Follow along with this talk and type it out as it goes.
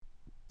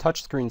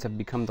Touchscreens have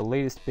become the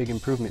latest big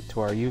improvement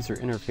to our user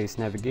interface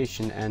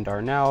navigation and are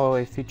now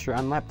a feature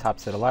on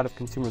laptops that a lot of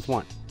consumers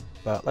want.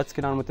 But let's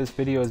get on with this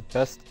video's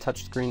best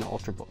touchscreen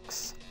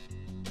ultrabooks.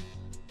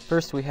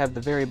 First, we have the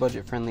very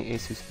budget-friendly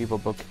Asus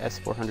VivoBook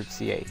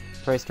S400CA,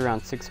 priced around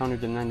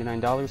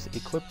 $699,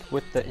 equipped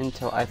with the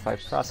Intel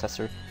i5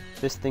 processor.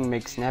 This thing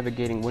makes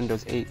navigating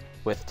Windows 8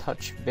 with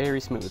touch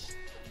very smooth.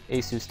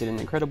 Asus did an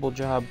incredible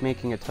job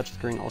making a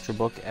touchscreen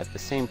ultrabook at the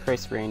same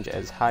price range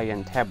as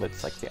high-end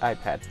tablets like the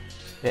iPad.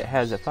 It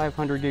has a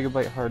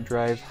 500GB hard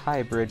drive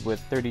hybrid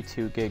with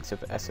 32 gigs of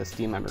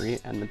SSD memory,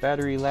 and the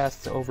battery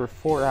lasts over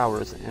 4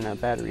 hours in a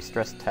battery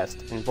stress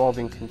test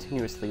involving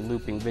continuously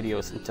looping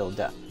videos until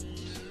death.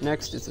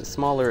 Next is a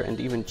smaller and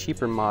even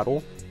cheaper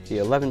model, the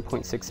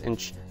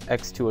 11.6-inch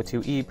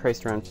X202E,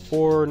 priced around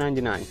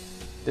 $499.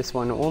 This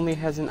one only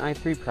has an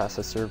i3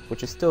 processor,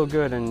 which is still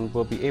good and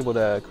will be able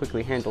to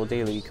quickly handle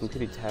daily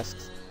computing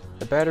tasks.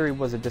 The battery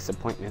was a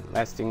disappointment,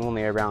 lasting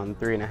only around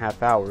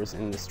 3.5 hours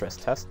in the stress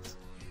tests.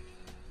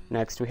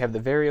 Next, we have the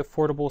very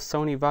affordable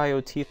Sony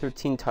Vaio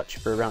T13 Touch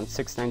for around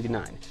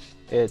 $699.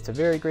 It's a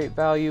very great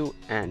value,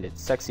 and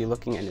it's sexy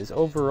looking and is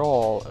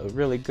overall a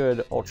really good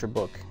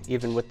ultrabook,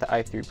 even with the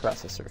i3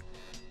 processor.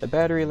 The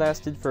battery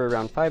lasted for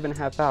around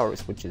 5.5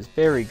 hours, which is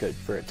very good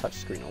for a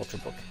touchscreen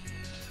ultrabook.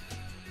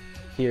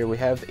 Here we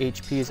have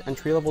HP's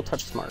entry-level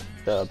TouchSmart,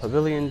 the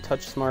Pavilion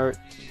TouchSmart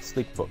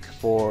Sleekbook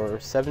for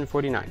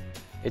 $749.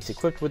 It's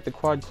equipped with the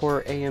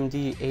quad-core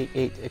AMD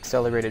A8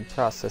 accelerated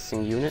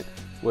processing unit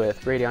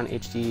with Radeon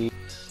HD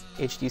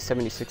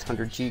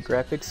 7600G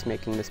graphics,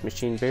 making this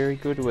machine very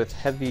good with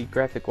heavy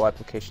graphical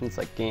applications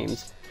like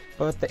games,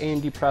 but the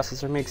AMD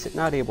processor makes it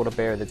not able to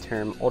bear the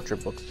term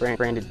ultrabook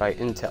branded by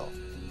Intel.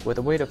 With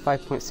a weight of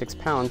 5.6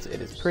 pounds,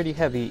 it is pretty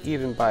heavy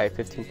even by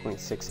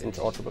 15.6-inch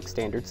ultrabook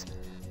standards.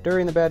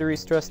 During the battery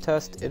stress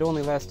test, it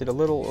only lasted a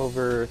little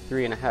over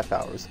 3.5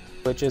 hours,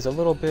 which is a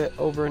little bit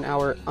over an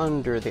hour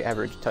under the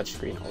average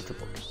touchscreen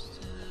ultrabook.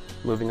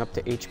 Moving up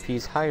to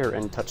HP's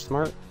higher-end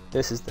TouchSmart,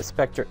 this is the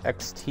Spectre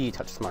XT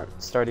TouchSmart,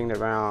 starting at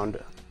around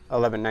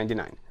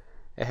 $1199.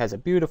 It has a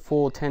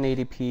beautiful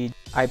 1080p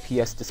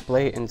IPS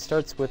display and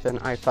starts with an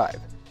i5.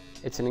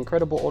 It's an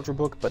incredible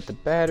ultrabook, but the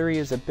battery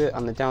is a bit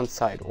on the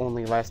downside,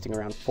 only lasting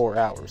around 4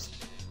 hours.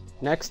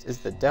 Next is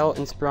the Dell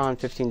Inspiron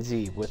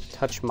 15Z with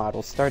touch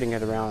models starting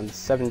at around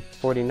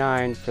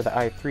 $749 for the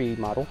i3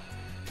 model.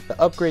 The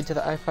upgrade to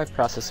the i5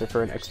 processor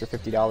for an extra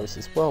 $50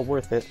 is well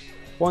worth it.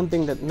 One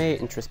thing that may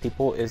interest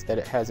people is that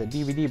it has a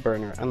DVD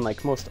burner,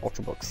 unlike most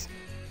ultrabooks.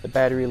 The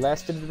battery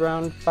lasted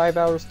around 5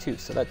 hours too,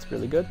 so that's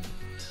really good.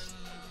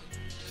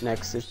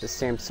 Next is the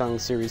Samsung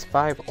Series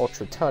 5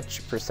 Ultra Touch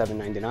for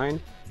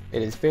 $799.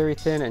 It is very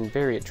thin and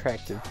very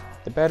attractive.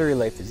 The battery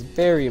life is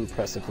very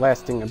impressive,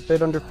 lasting a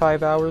bit under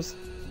 5 hours.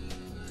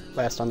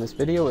 Last on this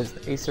video is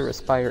the Acer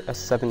Aspire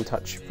S7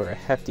 Touch for a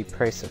hefty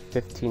price of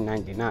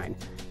 $1599.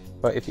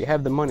 But if you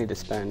have the money to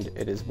spend,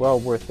 it is well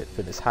worth it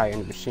for this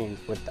high-end machine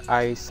with the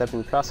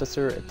i7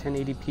 processor, a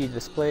 1080p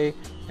display,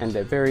 and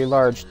a very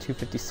large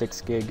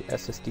 256GB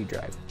SSD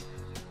drive.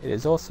 It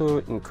is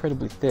also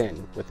incredibly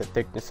thin with a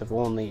thickness of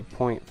only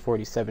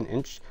 0.47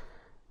 inch,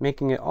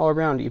 making it all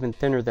around even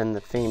thinner than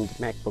the famed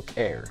MacBook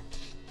Air.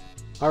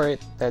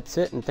 Alright, that's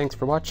it, and thanks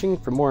for watching.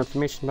 For more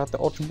information about the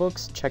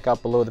ultrabooks, check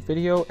out below the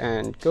video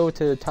and go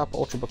to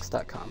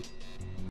topultrabooks.com.